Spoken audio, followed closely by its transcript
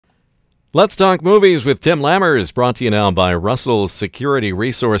Let's talk movies with Tim Lammers, brought to you now by Russell Security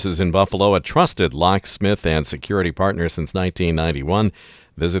Resources in Buffalo, a trusted locksmith and security partner since 1991.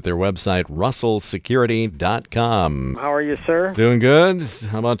 Visit their website, russellsecurity.com. How are you, sir? Doing good.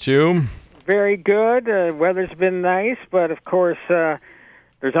 How about you? Very good. Weather's been nice, but of course,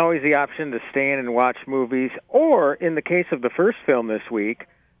 there's always the option to stay in and watch movies, or in the case of the first film this week,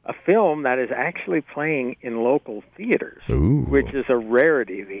 a film that is actually playing in local theaters, Ooh. which is a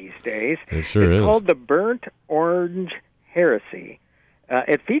rarity these days. It sure it's is. called The Burnt Orange Heresy.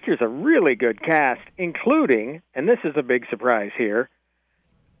 It features a really good cast, including, and this is a big surprise here,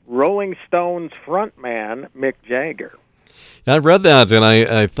 Rolling Stones frontman Mick Jagger. I read that, and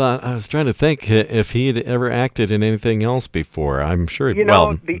I thought, I was trying to think if he'd ever acted in anything else before. I'm sure.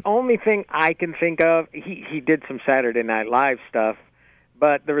 The only thing I can think of, he did some Saturday Night Live stuff,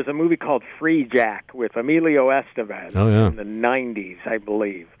 but there was a movie called Free Jack with Emilio Estevez in the 90s, I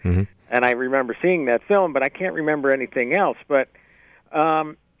believe. Mm-hmm. And I remember seeing that film, but I can't remember anything else. But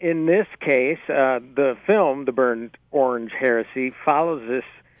in this case, the film, The Burnt Orange Heresy, follows this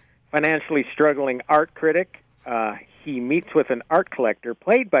financially struggling art critic. He meets with an art collector,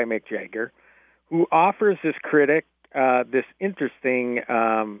 played by Mick Jagger, who offers this critic this interesting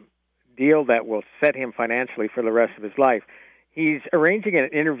deal that will set him financially for the rest of his life. He's arranging an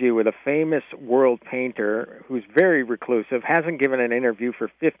interview with a famous world painter who's very reclusive, hasn't given an interview for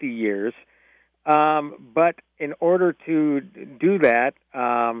 50 years. But in order to do that,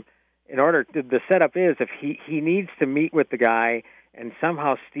 the setup is if he needs to meet with the guy and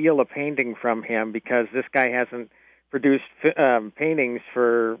somehow steal a painting from him because this guy hasn't produced paintings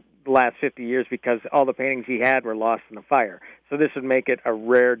for the last 50 years because all the paintings he had were lost in the fire. So this would make it a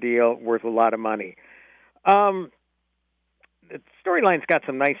rare deal worth a lot of money. The storyline's got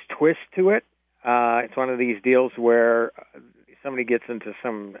some nice twists to it. It's one of these deals where somebody gets into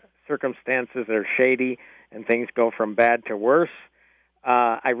some circumstances that are shady and things go from bad to worse.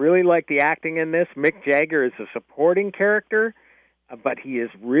 I really like the acting in this. Mick Jagger is a supporting character, but he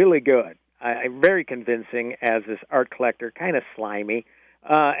is really good. Very convincing as this art collector, kind of slimy.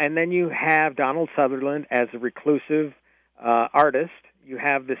 And then you have Donald Sutherland as a reclusive artist. You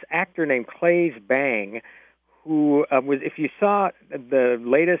have this actor named Claes Bang, who was, if you saw the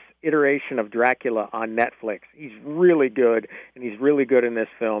latest iteration of Dracula on Netflix, he's really good, and he's really good in this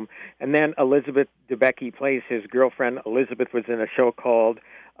film. And then Elizabeth Debicki plays his girlfriend. Elizabeth was in a show called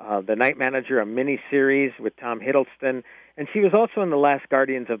The Night Manager, a miniseries with Tom Hiddleston, and she was also in The Last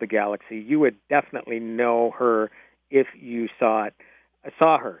Guardians of the Galaxy. You would definitely know her if you saw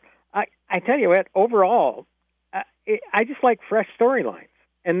her. I tell you what, overall, I just like fresh storylines,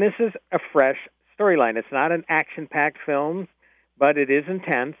 and this is a fresh storyline. It's not an action-packed film, but it is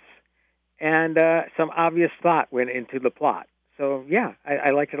intense, and some obvious thought went into the plot. So, yeah,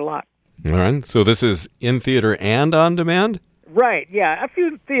 I liked it a lot. All right. So this is in theater and on demand? Right, yeah. A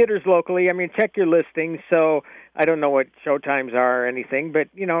few theaters locally. I mean, check your listings. So I don't know what showtimes are or anything, but,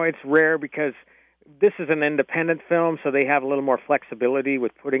 it's rare because this is an independent film, so they have a little more flexibility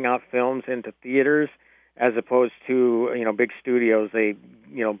with putting out films into theaters as opposed to, big studios. They,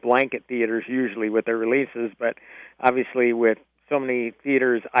 blanket theaters usually with their releases, but obviously with so many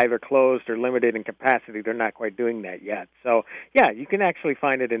theaters either closed or limited in capacity, they're not quite doing that yet. So, yeah, you can actually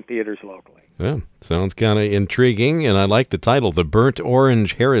find it in theaters locally. Yeah, sounds kind of intriguing, and I like the title, The Burnt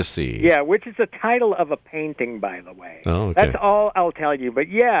Orange Heresy. Yeah, which is the title of a painting, by the way. Oh, okay. That's all I'll tell you. But,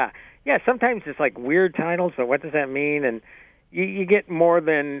 yeah, sometimes it's like weird titles, but what does that mean? And you get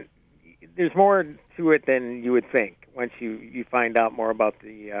there's more to it than you would think once you find out more about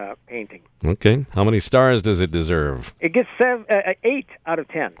the painting. Okay. How many stars does it deserve? It gets 8 out of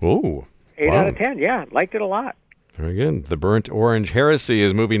 10. Oh, 8 wow. out of 10, yeah. Liked it a lot. Very good. The Burnt Orange Heresy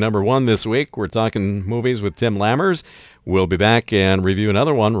is movie number 1 this week. We're talking movies with Tim Lammers. We'll be back and review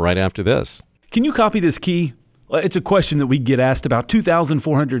another one right after this. Can you copy this key? It's a question that we get asked about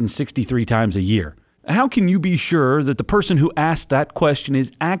 2,463 times a year. How can you be sure that the person who asked that question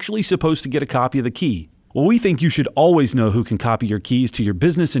is actually supposed to get a copy of the key? Well, we think you should always know who can copy your keys to your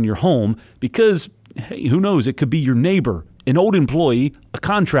business and your home because, hey, who knows, it could be your neighbor, an old employee, a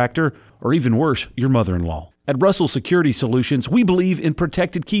contractor, or even worse, your mother-in-law. At Russell Security Solutions, we believe in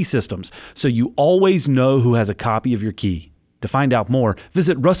protected key systems, so you always know who has a copy of your key. To find out more,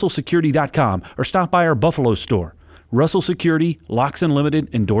 visit russellsecurity.com or stop by our Buffalo store. Russell Security, Locks Unlimited,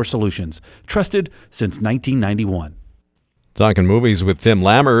 and Door Solutions. Trusted since 1991. Talking movies with Tim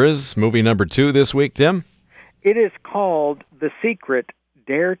Lammers. Movie number 2 this week, Tim? It is called The Secret,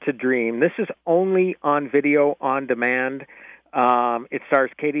 Dare to Dream. This is only on video on demand. It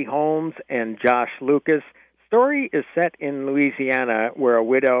stars Katie Holmes and Josh Lucas. story is set in Louisiana, where a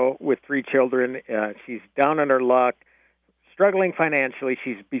widow with 3 children, she's down on her luck, struggling financially.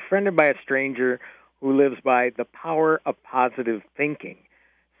 She's befriended by a stranger who lives by the power of positive thinking.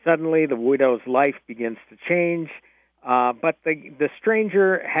 Suddenly, the widow's life begins to change, but the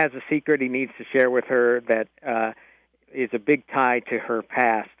stranger has a secret he needs to share with her that is a big tie to her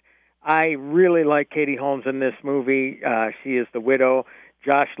past. I really like Katie Holmes in this movie. She is the widow.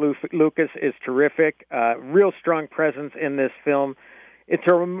 Josh Lucas is terrific. Real strong presence in this film. It's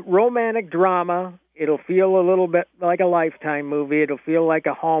a romantic drama. It'll feel a little bit like a Lifetime movie. It'll feel like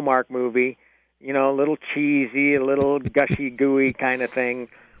a Hallmark movie. You know, a little cheesy, a little gushy, gooey kind of thing.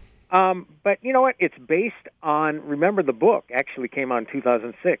 But you know what? It's based on, remember the book actually came out in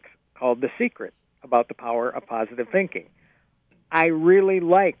 2006 called The Secret, about the power of positive thinking. I really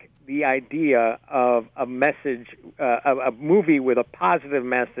like the idea of a message, a movie with a positive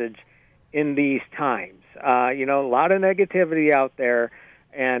message in these times. You know, a lot of negativity out there,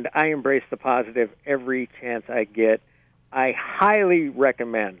 and I embrace the positive every chance I get. I highly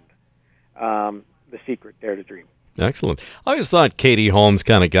recommend The Secret, Dare to Dream. Excellent. I always thought Katie Holmes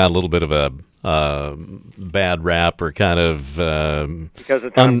kind of got a little bit of a bad rap, or kind of because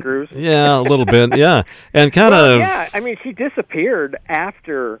of Tom Cruise. Yeah, a little bit. Yeah, and kind well, of. Yeah, I mean, she disappeared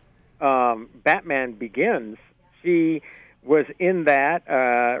after Batman Begins. She was in that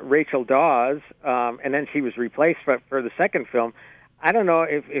Rachel Dawes, and then she was replaced for the second film. I don't know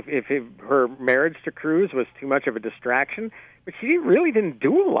if her marriage to Cruise was too much of a distraction, but she really didn't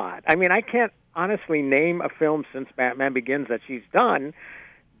do a lot. I mean, I can't honestly name a film since Batman Begins that she's done,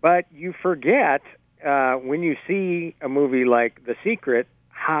 but you forget when you see a movie like The Secret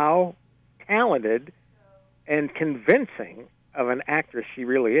how talented and convincing of an actress she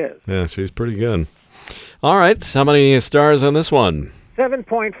really is. Yeah, she's pretty good. All right, how many stars on this one?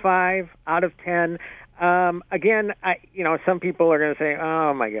 7.5 out of 10. Again, some people are going to say,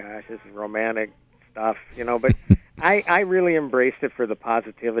 "Oh my gosh, this is romantic stuff," but I really embraced it for the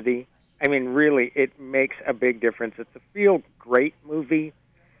positivity. I mean, really, it makes a big difference. It's a feel-great movie,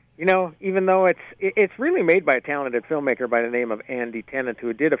 even though it's really made by a talented filmmaker by the name of Andy Tennant,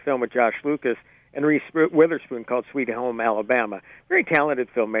 who did a film with Josh Lucas and Reese Witherspoon called Sweet Home Alabama. Very talented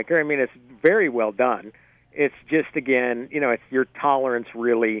filmmaker. I mean, it's very well done. It's just, again, it's your tolerance,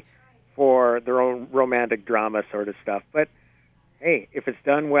 really, for their own romantic drama sort of stuff. But, hey, if it's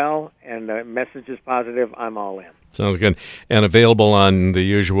done well and the message is positive, I'm all in. Sounds good. And available on the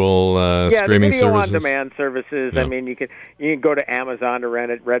usual streaming the video services? on-demand services. Yeah. I mean, you can go to Amazon to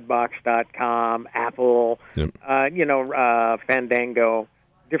rent it, Redbox.com, Apple, Fandango,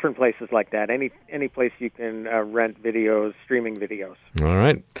 different places like that. Any place you can rent videos, streaming videos. All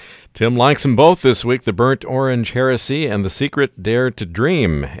right. Tim likes them both this week, The Burnt Orange Heresy and The Secret, Dare to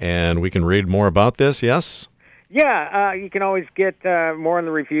Dream. And we can read more about this, yes? Yeah, you can always get more on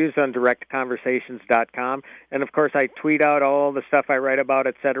the reviews on directconversations.com. And, of course, I tweet out all the stuff I write about,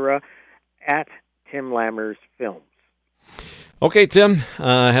 etc., at Tim Lammers Films. Okay, Tim,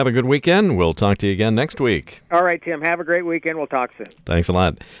 have a good weekend. We'll talk to you again next week. All right, Tim, have a great weekend. We'll talk soon. Thanks a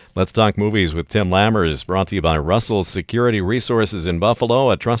lot. Let's Talk Movies with Tim Lammers, brought to you by Russell Security Resources in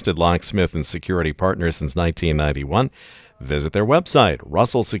Buffalo, a trusted locksmith and security partner since 1991. Visit their website,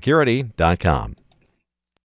 russellsecurity.com.